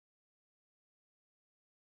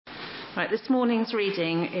Right, this morning's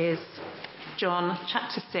reading is John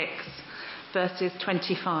chapter 6, verses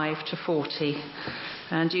 25 to 40.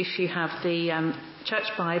 And if you have the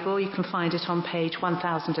church Bible, you can find it on page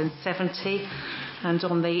 1070, and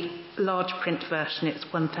on the large print version it's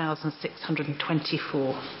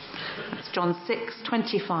 1624. That's John 6,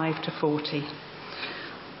 25 to 40.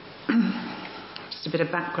 Just a bit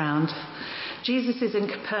of background. Jesus is in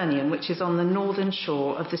Capernaum, which is on the northern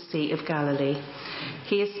shore of the Sea of Galilee.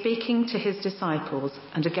 He is speaking to his disciples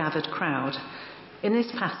and a gathered crowd. In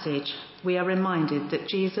this passage, we are reminded that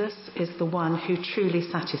Jesus is the one who truly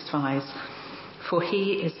satisfies, for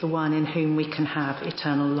he is the one in whom we can have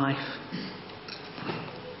eternal life.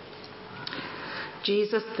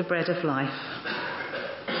 Jesus, the bread of life.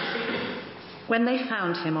 When they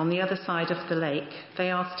found him on the other side of the lake,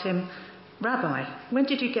 they asked him, "Rabbi, when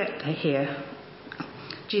did you get here?"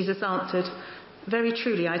 Jesus answered, "Very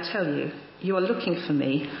truly I tell you, you are looking for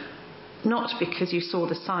me, not because you saw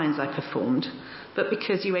the signs I performed, but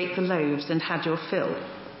because you ate the loaves and had your fill.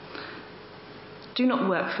 Do not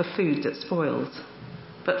work for food that spoils,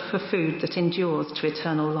 but for food that endures to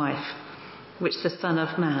eternal life, which the Son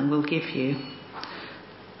of Man will give you.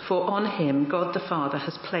 For on him God the Father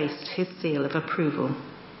has placed his seal of approval."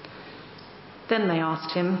 Then they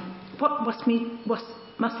asked him, "What must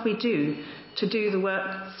we do to do the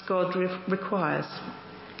works God requires?"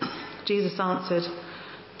 Jesus answered,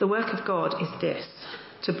 "The work of God is this,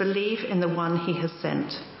 to believe in the one he has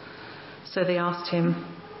sent." So they asked him,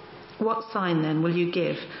 "What sign then will you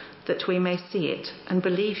give that we may see it and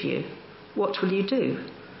believe you? What will you do?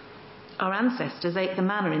 Our ancestors ate the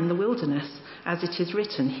manna in the wilderness, as it is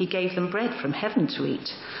written, he gave them bread from heaven to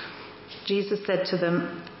eat." Jesus said to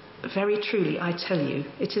them, "Very truly I tell you,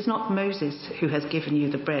 it is not Moses who has given you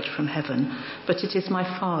the bread from heaven, but it is my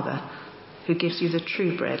Father who gives you the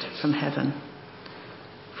true bread from heaven.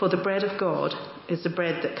 For the bread of God is the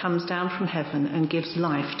bread that comes down from heaven and gives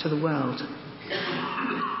life to the world."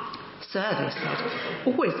 "Sir," they said,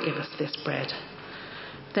 "always give us this bread."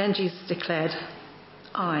 Then Jesus declared,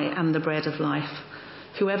 "I am the bread of life.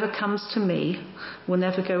 Whoever comes to me will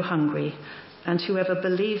never go hungry, and whoever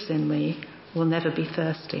believes in me will never be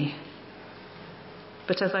thirsty.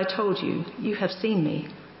 But as I told you, you have seen me,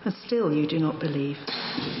 and still you do not believe.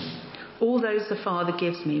 All those the Father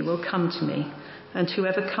gives me will come to me, and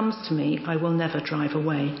whoever comes to me I will never drive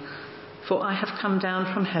away. For I have come down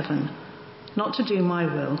from heaven, not to do my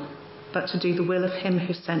will, but to do the will of him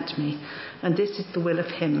who sent me. And this is the will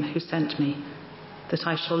of him who sent me, that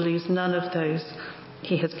I shall lose none of those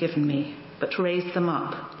he has given me, but raise them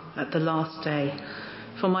up at the last day.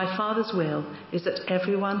 For my Father's will is that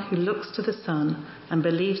everyone who looks to the Son and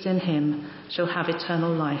believes in him shall have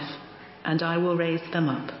eternal life, and I will raise them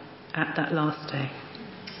up at that last day."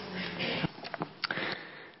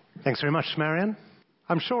 Thanks very much, Marianne.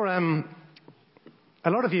 I'm sure a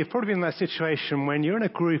lot of you have probably been in that situation when you're in a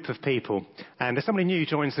group of people and somebody new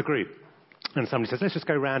joins the group and somebody says, "Let's just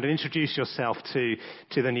go around and introduce yourself to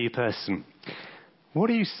the new person." What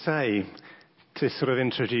do you say to sort of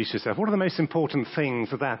introduce yourself? What are the most important things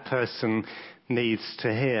that person needs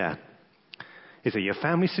to hear? Is it your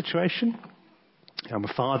family situation? I'm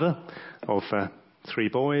a father of 3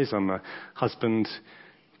 boys. I'm a husband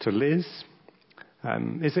to Liz.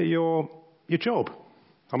 Is it your job?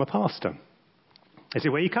 I'm a pastor. Is it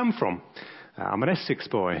where you come from? I'm an Essex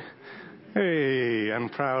boy. Hey, I'm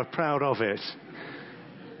proud of it.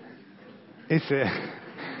 Is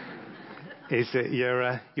it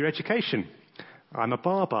your education? I'm a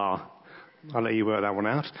bar. I'll let you work that one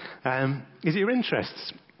out. Is it your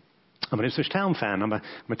interests? I'm an Ipswich Town fan. I'm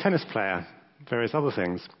a tennis player. Various other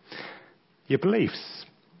things. Your beliefs?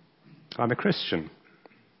 I'm a Christian.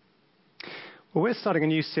 Well, we're starting a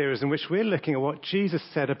new series in which we're looking at what Jesus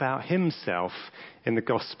said about himself in the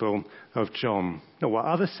Gospel of John. Not what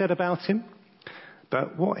others said about him,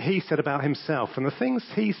 but what he said about himself. And the things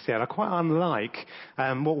he said are quite unlike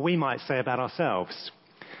what we might say about ourselves.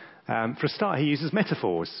 For a start, he uses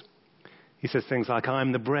metaphors. He says things like,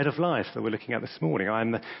 "I'm the bread of life," that we're looking at this morning.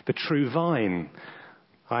 "I'm the true vine.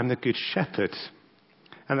 I'm the good shepherd."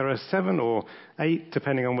 And there are 7 or 8,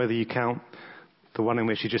 depending on whether you count the one in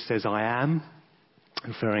which he just says, "I am,"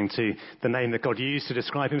 referring to the name that God used to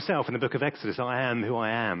describe himself in the book of Exodus. "I am who I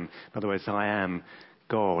am." In other words, I am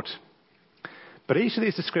God. But each of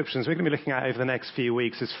these descriptions we're going to be looking at over the next few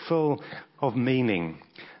weeks is full of meaning.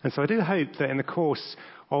 And so I do hope that in the course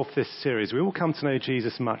of this series, we will come to know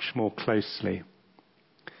Jesus much more closely.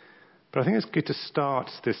 But I think it's good to start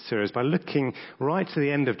this series by looking right to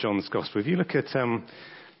the end of John's Gospel. If you look at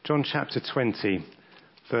John chapter 20,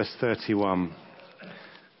 verse 31,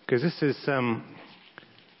 because this is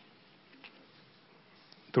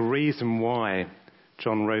the reason why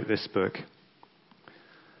John wrote this book.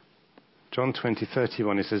 John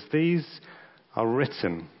 20:31, he says, "These are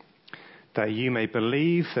written that you may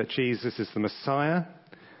believe that Jesus is the Messiah,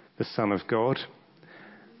 the Son of God,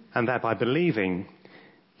 and that by believing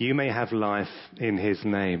you may have life in his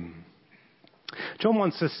name." John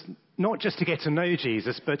wants us not just to get to know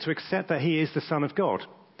Jesus, but to accept that he is the Son of God.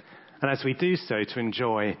 And as we do so, to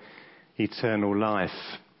enjoy eternal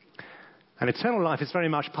life. And eternal life is very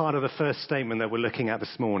much part of the first statement that we're looking at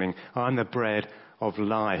this morning. I'm the bread of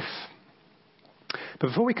life. But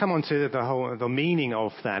before we come on to the meaning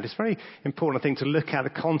of that, it's very important, I think, to look at the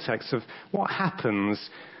context of what happens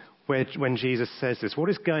when Jesus says this. What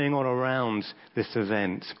is going on around this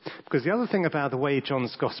event? Because the other thing about the way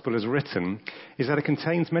John's Gospel is written is that it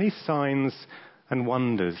contains many signs and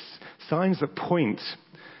wonders, signs that point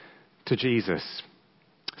to Jesus.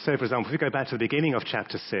 So, for example, if we go back to the beginning of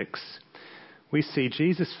chapter 6, we see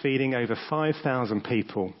Jesus feeding over 5,000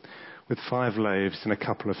 people with 5 loaves and a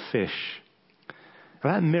couple of fish.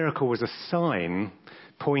 Now, that miracle was a sign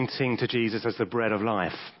pointing to Jesus as the bread of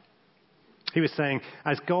life. He was saying,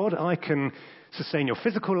 as God, I can sustain your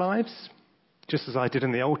physical lives, just as I did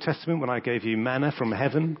in the Old Testament when I gave you manna from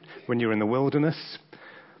heaven when you were in the wilderness.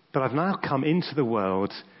 But I've now come into the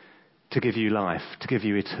world to give you life, to give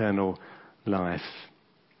you eternal life.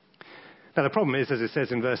 Now, the problem is, as it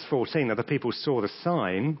says in verse 14, that the people saw the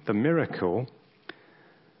sign, the miracle,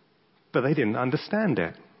 but they didn't understand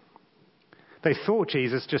it. They thought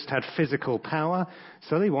Jesus just had physical power,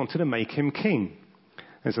 so they wanted to make him king.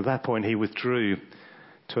 And so at that point, he withdrew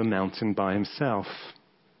to a mountain by himself.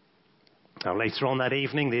 Now, later on that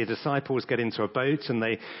evening, the disciples get into a boat and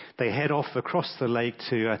they head off across the lake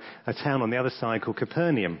to a town on the other side called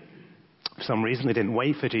Capernaum. For some reason, they didn't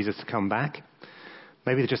wait for Jesus to come back.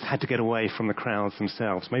 Maybe they just had to get away from the crowds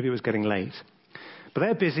themselves. Maybe it was getting late. But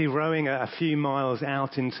they're busy rowing a few miles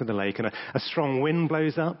out into the lake, and a strong wind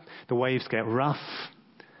blows up. The waves get rough.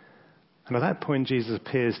 And at that point, Jesus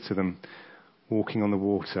appears to them, walking on the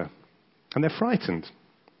water. And they're frightened.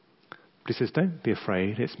 But he says, "Don't be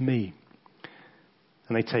afraid, it's me."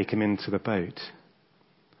 And they take him into the boat.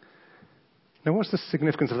 Now, what's the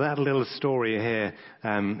significance of that little story here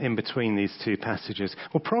in between these two passages?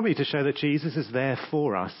 Well, probably to show that Jesus is there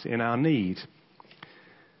for us in our need.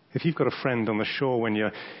 If you've got a friend on the shore when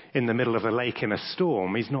you're in the middle of a lake in a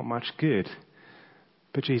storm, he's not much good.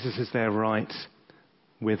 But Jesus is there right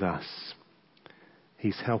with us.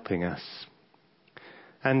 He's helping us.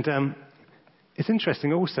 And it's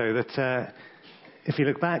interesting also that if you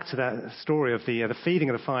look back to that story of the feeding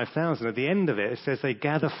of the 5,000, at the end of it, it says they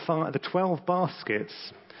gather the 12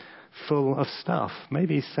 baskets full of stuff.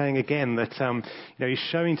 Maybe he's saying again that he's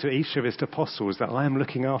showing to each of his apostles that I am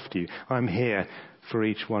looking after you. I'm here for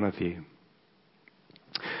each one of you.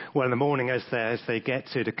 Well, in the morning as they get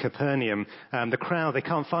to Capernaum, the crowd, they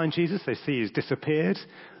can't find Jesus. They see he's disappeared.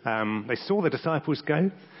 They saw the disciples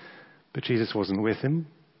go, but Jesus wasn't with him.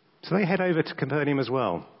 So they head over to Capernaum as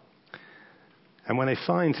well. And when they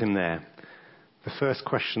find him there, the first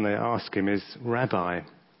question they ask him is, "Rabbi,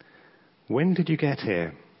 when did you get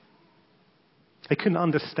here?" They couldn't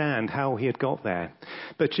understand how he had got there.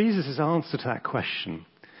 But Jesus' answer to that question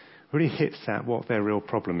really hits at what their real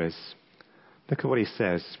problem is. Look at what he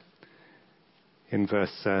says in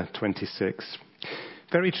verse 26.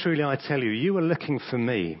 "Very truly I tell you, you were looking for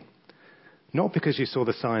me, not because you saw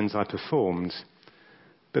the signs I performed,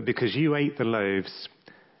 but because you ate the loaves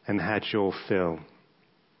and had your fill."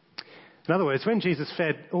 In other words, when Jesus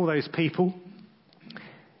fed all those people,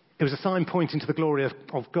 it was a sign pointing to the glory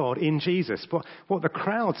of God in Jesus. But what the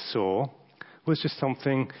crowd saw was just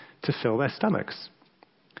something to fill their stomachs.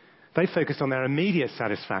 They focused on their immediate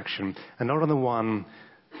satisfaction and not on the one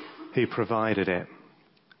who provided it.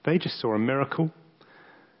 They just saw a miracle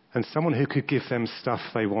and someone who could give them stuff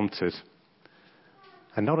they wanted,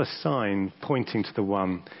 and not a sign pointing to the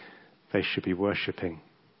one they should be worshipping.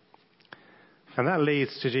 And that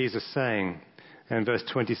leads to Jesus saying in verse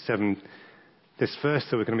 27, this verse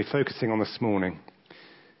that we're going to be focusing on this morning,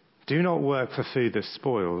 "Do not work for food that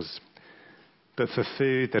spoils, but for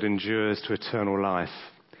food that endures to eternal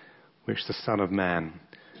life, which the Son of Man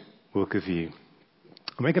will give you."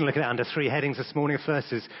 And we're going to look at it under 3 headings this morning. The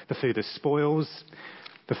first is the food that spoils,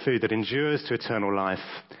 the food that endures to eternal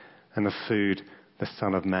life, and the food the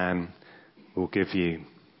Son of Man will give you.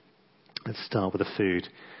 Let's start with the food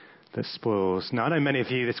that spoils. Now, I know many of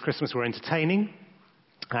you this Christmas were entertaining,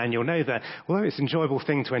 and you'll know that although it's an enjoyable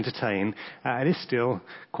thing to entertain, it is still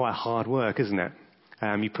quite hard work, isn't it?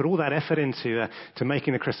 You put all that effort into to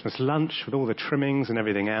making the Christmas lunch with all the trimmings and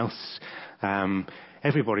everything else.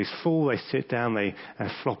 Everybody's full. They sit down. They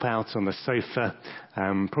flop out on the sofa.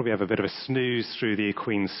 Probably have a bit of a snooze through the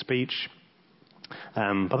Queen's speech.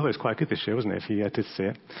 By the way, it was quite good this year, wasn't it, if you did see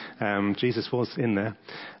it? Jesus was in there.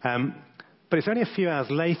 But it's only a few hours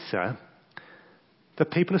later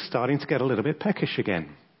that people are starting to get a little bit peckish again.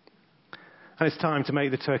 And it's time to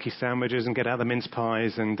make the turkey sandwiches and get out the mince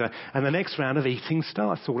pies, and the next round of eating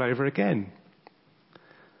starts all over again.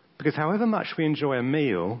 Because however much we enjoy a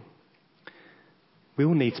meal, we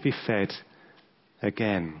will need to be fed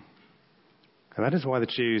again. And that is why the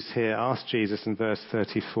Jews here asked Jesus in verse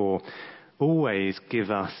 34, always give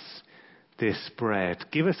us this bread.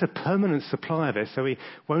 Give us a permanent supply of it so we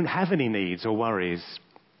won't have any needs or worries.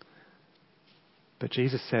 But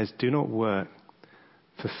Jesus says, do not work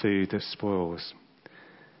for food that spoils.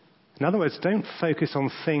 In other words, don't focus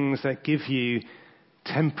on things that give you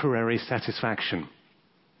temporary satisfaction.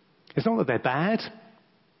 It's not that they're bad,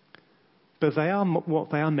 but they are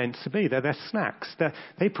what they are meant to be. They're snacks.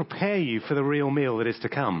 They prepare you for the real meal that is to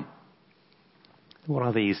come. What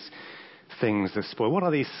are these things that spoil? What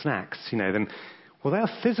are these snacks? Well, they are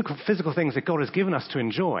physical things that God has given us to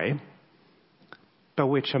enjoy, but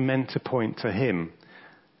which are meant to point to Him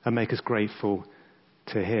and make us grateful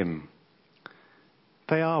to Him.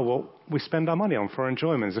 They are what we spend our money on for our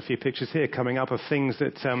enjoyment. There's a few pictures here coming up of things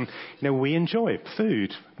that we enjoy: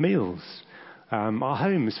 food, meals, our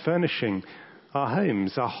homes, furnishing our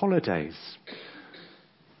homes, our holidays,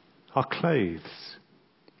 our clothes.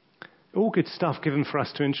 All good stuff given for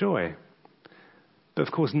us to enjoy. But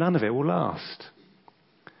of course, none of it will last.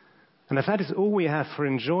 And if that is all we have for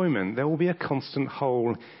enjoyment, there will be a constant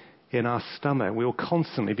hole in our stomach. We will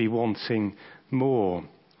constantly be wanting more.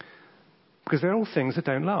 Because they're all things that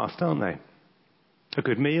don't last, aren't they? A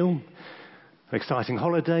good meal, an exciting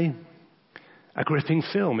holiday, a gripping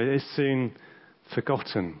film, it is soon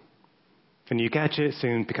forgotten. A new gadget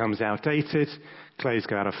soon becomes outdated, clothes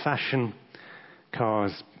go out of fashion,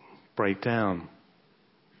 cars break down.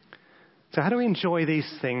 So how do we enjoy these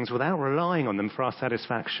things without relying on them for our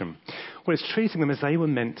satisfaction? Well, it's treating them as they were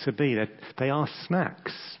meant to be, that they are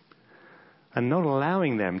snacks, and not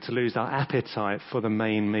allowing them to lose our appetite for the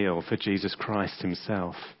main meal, for Jesus Christ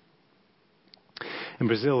Himself. In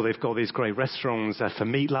Brazil, they've got these great restaurants for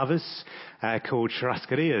meat lovers called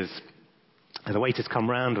churrascarias. And the waiters come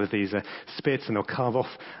round with these spits, and they'll carve off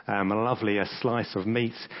a lovely slice of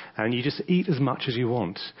meat, and you just eat as much as you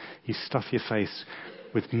want. You stuff your face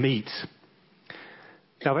with meat.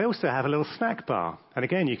 Now, they also have a little snack bar. And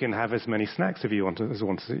again, you can have as many snacks if you want as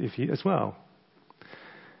well.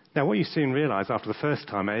 Now, what you soon realise after the first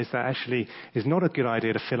time is that actually it's not a good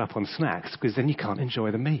idea to fill up on snacks, because then you can't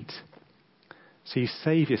enjoy the meat. So you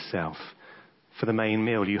save yourself for the main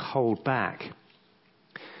meal. You hold back.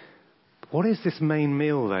 What is this main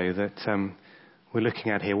meal, though, that we're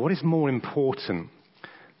looking at here? What is more important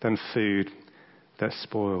than food that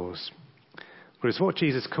spoils? Well, it's what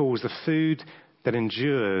Jesus calls the food that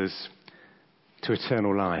endures to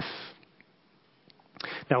eternal life.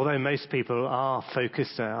 Now, although most people are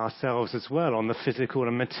focused ourselves as well on the physical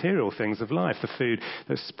and material things of life, the food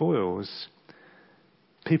that spoils,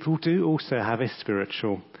 people do also have a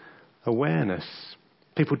spiritual awareness.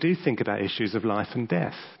 People do think about issues of life and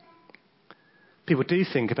death. People do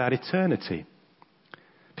think about eternity.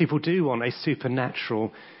 People do want a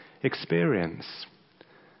supernatural experience,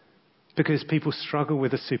 because people struggle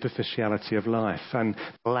with the superficiality of life and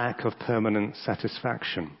lack of permanent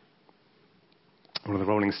satisfaction. One of the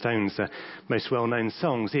Rolling Stones' most well-known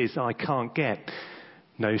songs is "I Can't Get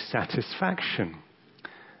No Satisfaction."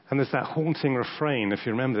 And there's that haunting refrain, if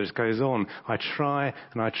you remember, that goes on: I try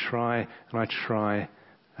and I try and I try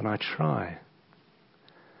and I try.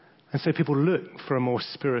 And so people look for a more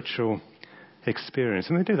spiritual experience.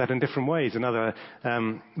 And they do that in different ways. Another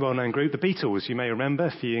well-known group, the Beatles, you may remember,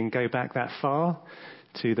 if you can go back that far,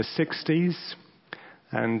 to the 60s.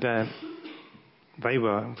 And they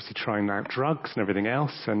were obviously trying out drugs and everything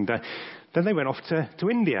else. And then they went off to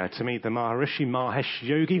India to meet the Maharishi Mahesh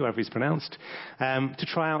Yogi, whatever he's pronounced, to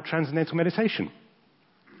try out transcendental meditation.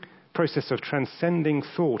 Process of transcending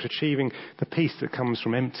thought, achieving the peace that comes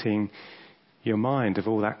from emptying your mind of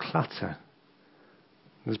all that clutter.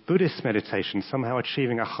 There's Buddhist meditation, somehow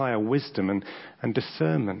achieving a higher wisdom and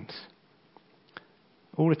discernment.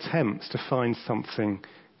 All attempts to find something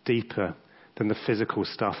deeper than the physical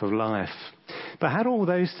stuff of life. But how do all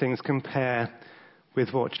those things compare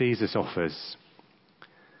with what Jesus offers?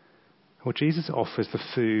 Well, Jesus offers the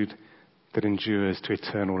food that endures to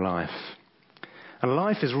eternal life. And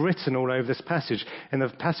life is written all over this passage. In the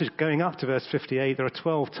passage going up to verse 58, there are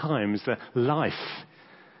 12 times that life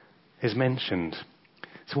is mentioned.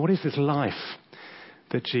 So what is this life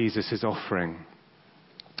that Jesus is offering?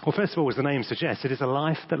 Well, first of all, as the name suggests, it is a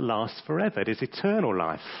life that lasts forever. It is eternal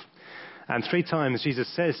life. And 3 times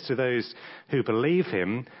Jesus says to those who believe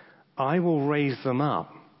him, I will raise them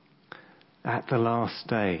up at the last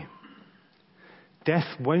day. Death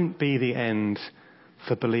won't be the end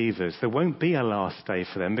for believers. There won't be a last day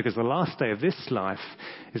for them, because the last day of this life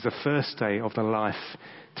is the first day of the life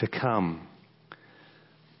to come.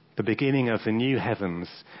 The beginning of the new heavens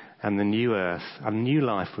and the new earth, a new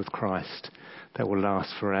life with Christ that will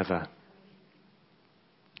last forever.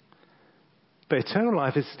 But eternal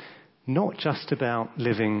life is not just about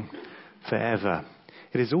living forever.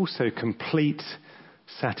 It is also complete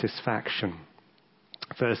satisfaction.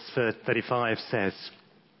 Verse 35 says,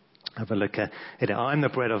 have a look at it. I am the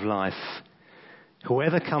bread of life.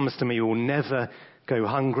 Whoever comes to me will never go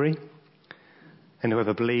hungry, and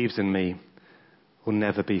whoever believes in me will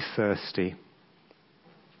never be thirsty.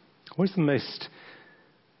 What is the most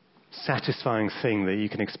satisfying thing that you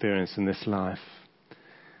can experience in this life?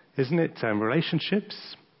 Isn't it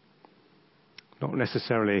relationships? Not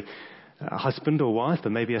necessarily a husband or wife,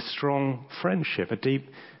 but maybe a strong friendship, a deep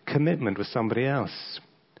commitment with somebody else.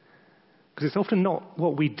 Because it's often not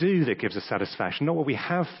what we do that gives us satisfaction, not what we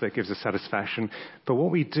have that gives us satisfaction, but what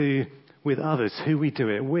we do with others, who we do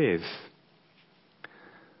it with.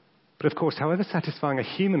 But of course, however satisfying a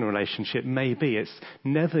human relationship may be, it's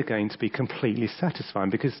never going to be completely satisfying,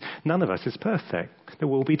 because none of us is perfect. There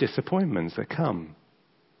will be disappointments that come.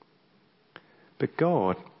 But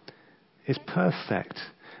God is perfect,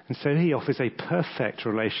 and so he offers a perfect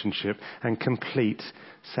relationship and complete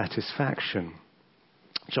satisfaction.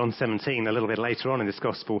 John 17, a little bit later on in this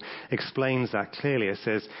gospel, explains that clearly. It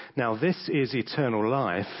says, now this is eternal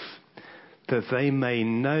life, that they may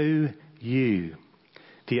know you,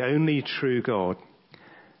 the only true God,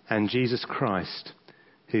 and Jesus Christ,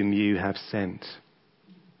 whom you have sent.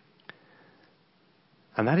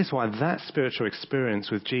 And that is why that spiritual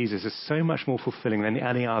experience with Jesus is so much more fulfilling than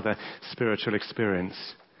any other spiritual experience.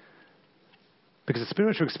 Because a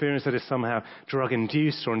spiritual experience that is somehow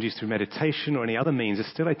drug-induced or induced through meditation or any other means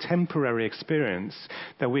is still a temporary experience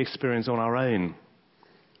that we experience on our own.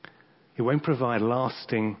 It won't provide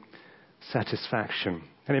lasting satisfaction.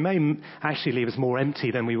 And it may actually leave us more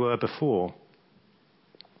empty than we were before.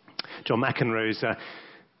 John McEnroe's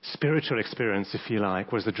spiritual experience, if you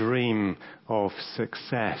like, was the dream of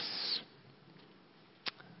success.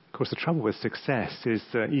 Of course, the trouble with success is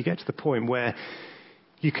that you get to the point where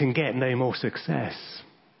you can get no more success.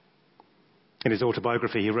 In his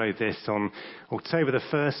autobiography, he wrote this on October the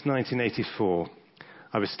 1st, 1984.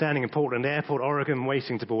 I was standing in Portland Airport, Oregon,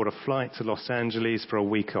 waiting to board a flight to Los Angeles for a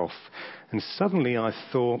week off. And suddenly I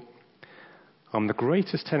thought, I'm the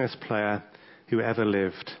greatest tennis player who ever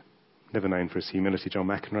lived. Never known for his humility, John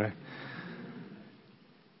McEnroe.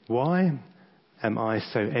 Why am I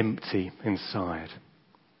so empty inside?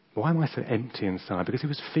 Why am I so empty inside? Because he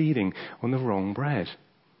was feeding on the wrong bread.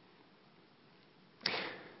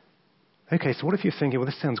 Okay, so what if you're thinking, well,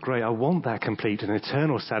 this sounds great. I want that complete and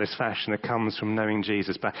eternal satisfaction that comes from knowing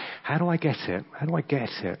Jesus, but how do I get it? How do I get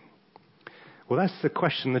it? Well, that's the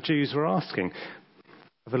question the Jews were asking.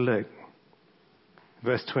 Have a look.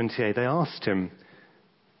 Verse 28, they asked him,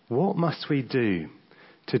 what must we do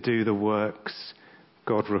to do the works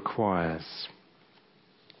God requires?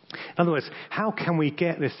 In other words, how can we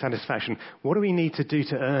get this satisfaction? What do we need to do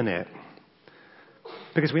to earn it?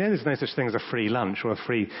 Because we know there's no such thing as a free lunch or a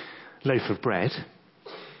free loaf of bread.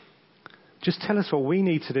 Just tell us what we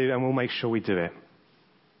need to do and we'll make sure we do it.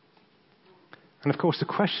 And of course, the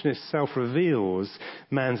question itself reveals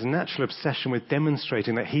man's natural obsession with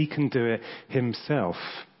demonstrating that he can do it himself.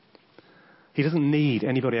 He doesn't need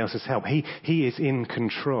anybody else's help. He is in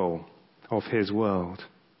control of his world.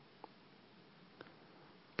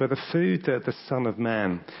 But the food that the Son of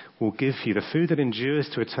Man will give you, the food that endures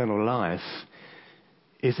to eternal life,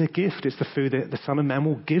 is a gift. It's the food that the Son of Man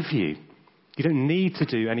will give you. You don't need to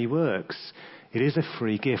do any works. It is a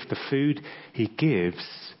free gift. The food he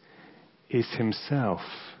gives is himself.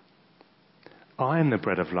 I am the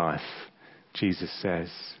bread of life, Jesus says.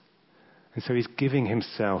 And so he's giving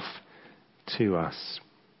himself to us.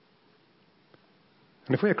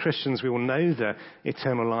 And if we are Christians, we will know that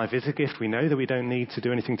eternal life is a gift. We know that we don't need to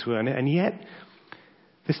do anything to earn it. And yet,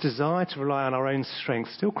 this desire to rely on our own strength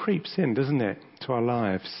still creeps in, doesn't it, to our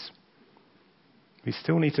lives? We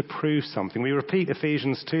still need to prove something. We repeat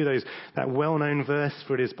Ephesians 2, that well-known verse,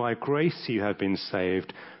 for it is by grace you have been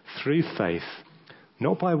saved, through faith,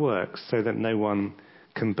 not by works, so that no one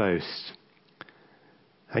can boast.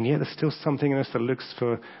 And yet there's still something in us that looks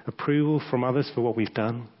for approval from others for what we've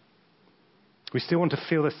done. We still want to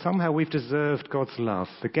feel that somehow we've deserved God's love,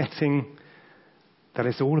 forgetting that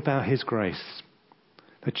it's all about his grace,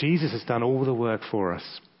 that Jesus has done all the work for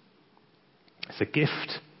us. It's a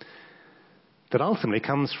gift that ultimately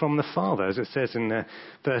comes from the Father. As it says in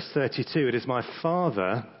verse 32, it is my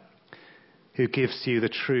Father who gives you the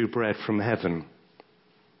true bread from heaven.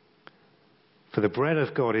 For the bread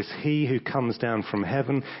of God is he who comes down from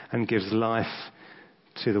heaven and gives life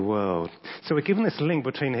to the world. So we're given this link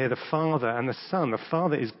between here the Father and the Son. The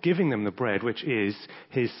Father is giving them the bread, which is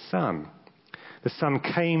his Son. The Son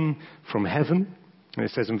came from heaven, and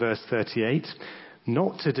it says in verse 38,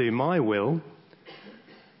 not to do my will,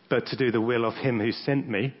 but to do the will of him who sent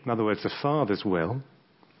me. In other words, the Father's will.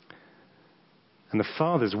 And the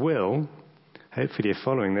Father's will, hopefully you're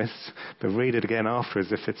following this, but read it again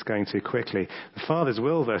afterwards if it's going too quickly. The Father's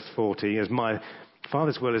will, verse 40, is my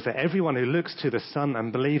Father's will is that everyone who looks to the Son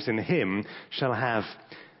and believes in him shall have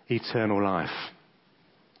eternal life.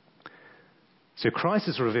 So Christ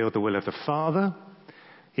has revealed the will of the Father.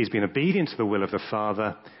 He's been obedient to the will of the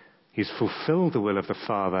Father. He's fulfilled the will of the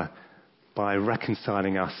Father by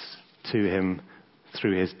reconciling us to him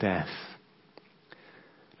through his death.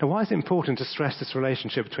 Now, why is it important to stress this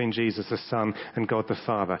relationship between Jesus the Son and God the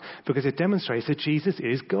Father? Because it demonstrates that Jesus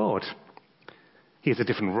is God. He has a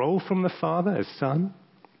different role from the Father as Son,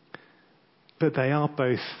 but they are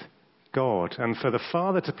both God. And for the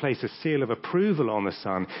Father to place a seal of approval on the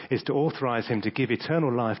Son is to authorize him to give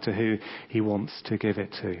eternal life to who he wants to give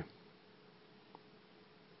it to.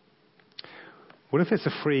 What if it's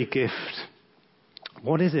a free gift?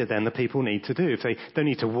 What is it then that people need to do? If they don't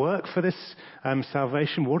need to work for this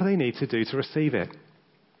salvation, what do they need to do to receive it?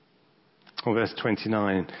 Well, verse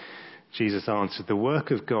 29, Jesus answered, the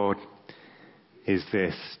work of God is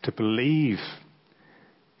this, to believe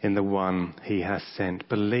in the one he has sent.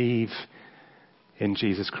 Believe in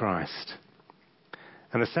Jesus Christ.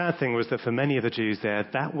 And the sad thing was that for many of the Jews there,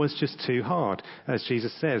 that was just too hard. As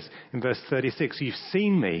Jesus says in verse 36, you've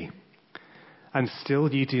seen me, and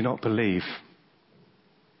still you do not believe.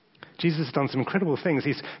 Jesus has done some incredible things.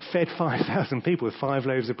 He's fed 5,000 people with 5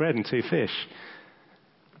 loaves of bread and 2 fish.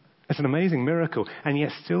 It's an amazing miracle. And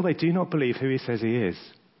yet still they do not believe who he says he is.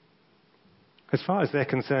 As far as they're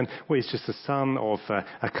concerned, well, he's just the son of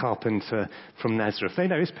a carpenter from Nazareth. They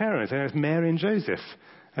know his parents. They know it's Mary and Joseph.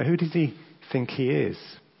 Who does he think he is?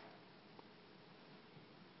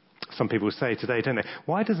 Some people say today, don't they,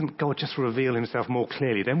 why doesn't God just reveal himself more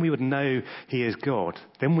clearly? Then we would know he is God.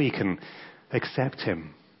 Then we can accept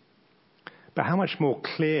him. But how much more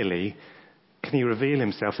clearly can he reveal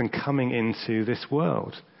himself than coming into this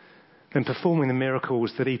world, than performing the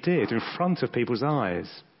miracles that he did in front of people's eyes?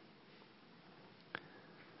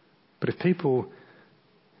 But if people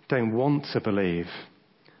don't want to believe,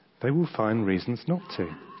 they will find reasons not to.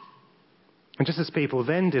 And just as people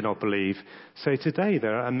then did not believe, so today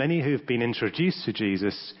there are many who've been introduced to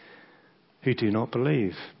Jesus who do not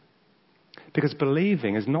believe. Because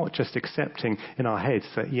believing is not just accepting in our heads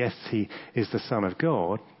that yes, he is the Son of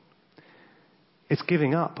God. It's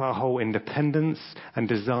giving up our whole independence and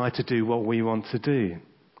desire to do what we want to do.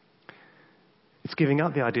 It's giving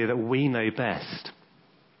up the idea that we know best.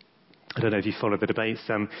 I don't know if you followed the debates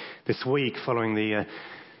this week following the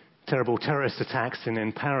terrible terrorist attacks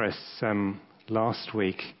in Paris last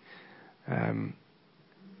week.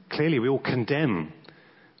 Clearly we all condemn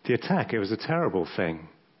the attack. It was a terrible thing.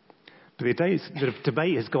 But the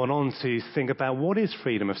debate has gone on to think about what is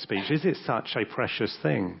freedom of speech. Is it such a precious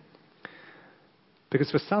thing?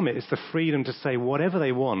 Because for some it's the freedom to say whatever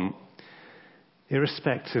they want,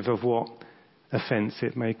 irrespective of what offence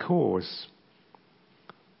it may cause.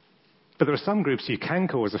 But there are some groups you can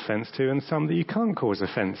cause offence to and some that you can't cause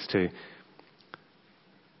offence to.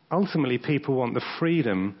 Ultimately, people want the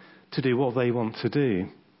freedom to do what they want to do.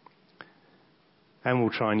 And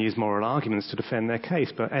will try and use moral arguments to defend their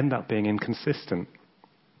case, but end up being inconsistent.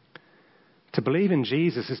 To believe in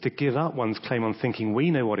Jesus is to give up one's claim on thinking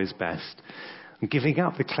we know what is best, and giving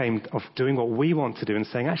up the claim of doing what we want to do and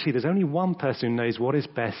saying, actually, there's only one person who knows what is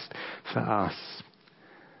best for us,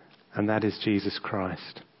 and that is Jesus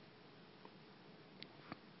Christ.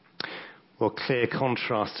 Well, clear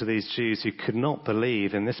contrast to these Jews who could not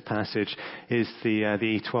believe in this passage is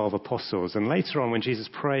the 12 apostles. And later on, when Jesus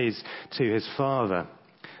prays to his Father,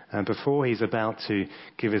 and before he's about to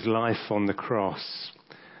give his life on the cross,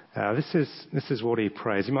 this is what he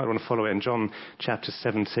prays. You might want to follow it in John chapter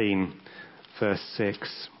 17, verse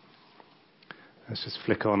 6. Let's just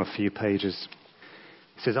flick on a few pages.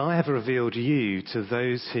 It says, I have revealed you to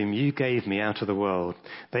those whom you gave me out of the world.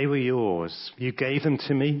 They were yours. You gave them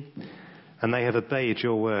to me, and they have obeyed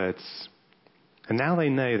your words. And now they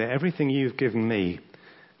know that everything you've given me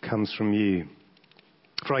comes from you.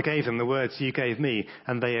 For I gave them the words you gave me,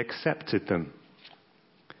 and they accepted them.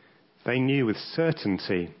 They knew with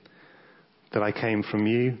certainty that I came from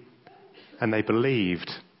you, and they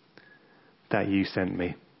believed that you sent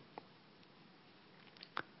me.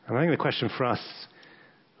 And I think the question for us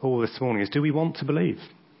all this morning is, do we want to believe?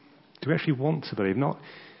 Do we actually want to believe? Not,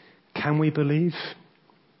 can we believe?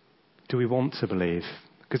 Do we want to believe?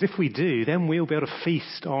 Because if we do, then we'll be able to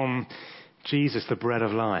feast on Jesus, the bread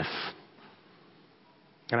of life.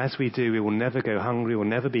 And as we do, we will never go hungry, we'll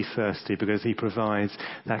never be thirsty, because he provides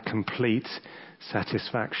that complete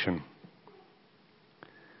satisfaction.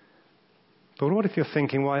 But what if you're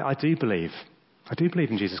thinking, well, I do believe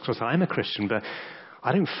in Jesus Christ, I'm a Christian, but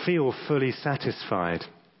I don't feel fully satisfied.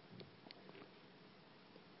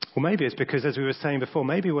 Or maybe it's because, as we were saying before,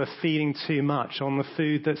 maybe we're feeding too much on the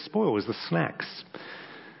food that spoils, the snacks.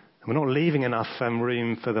 And we're not leaving enough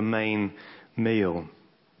room for the main meal.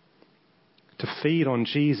 To feed on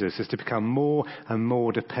Jesus is to become more and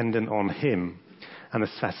more dependent on him and the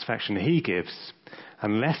satisfaction he gives,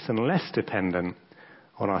 and less dependent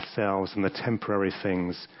on ourselves and the temporary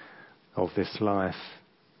things of this life.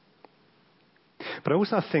 But I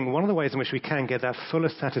also think one of the ways in which we can get that fuller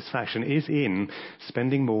satisfaction is in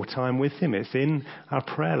spending more time with him. It's in our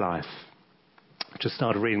prayer life. I just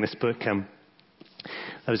started reading this book that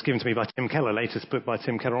was given to me by Tim Keller, latest book by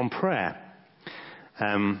Tim Keller on prayer.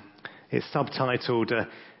 It's subtitled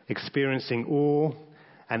Experiencing Awe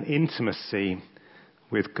and Intimacy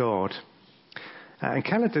with God. And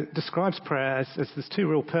Keller describes prayer as there's two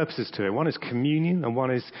real purposes to it. One is communion and one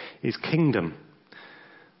is kingdom.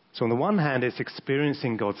 So on the one hand, it's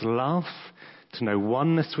experiencing God's love, to know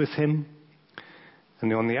oneness with him.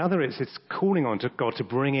 And on the other, it's calling on to God to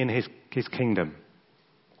bring in his kingdom.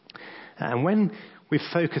 And when we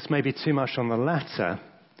focus maybe too much on the latter,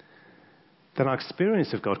 then our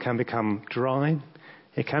experience of God can become dry.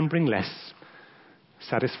 It can bring less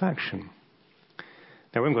satisfaction.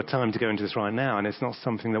 Now, we haven't got time to go into this right now, and it's not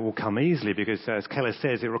something that will come easily because, as Keller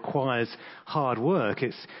says, it requires hard work.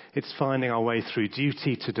 It's finding our way through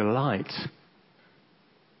duty to delight.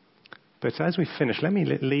 But as we finish, let me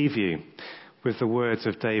leave you with the words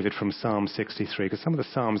of David from Psalm 63, because some of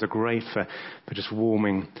the Psalms are great for just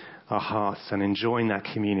warming our hearts and enjoying that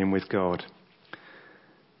communion with God.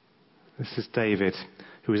 This is David,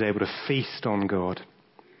 who was able to feast on God.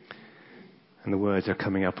 And the words are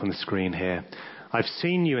coming up on the screen here. I've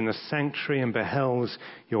seen you in the sanctuary and beheld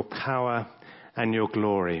your power and your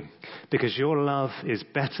glory. Because your love is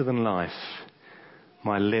better than life,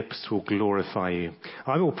 my lips will glorify you.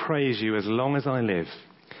 I will praise you as long as I live,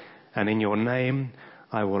 and in your name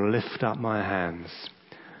I will lift up my hands.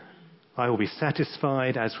 I will be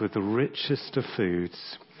satisfied as with the richest of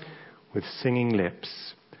foods. With singing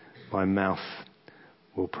lips, my mouth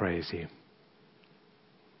will praise you.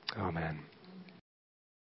 Amen.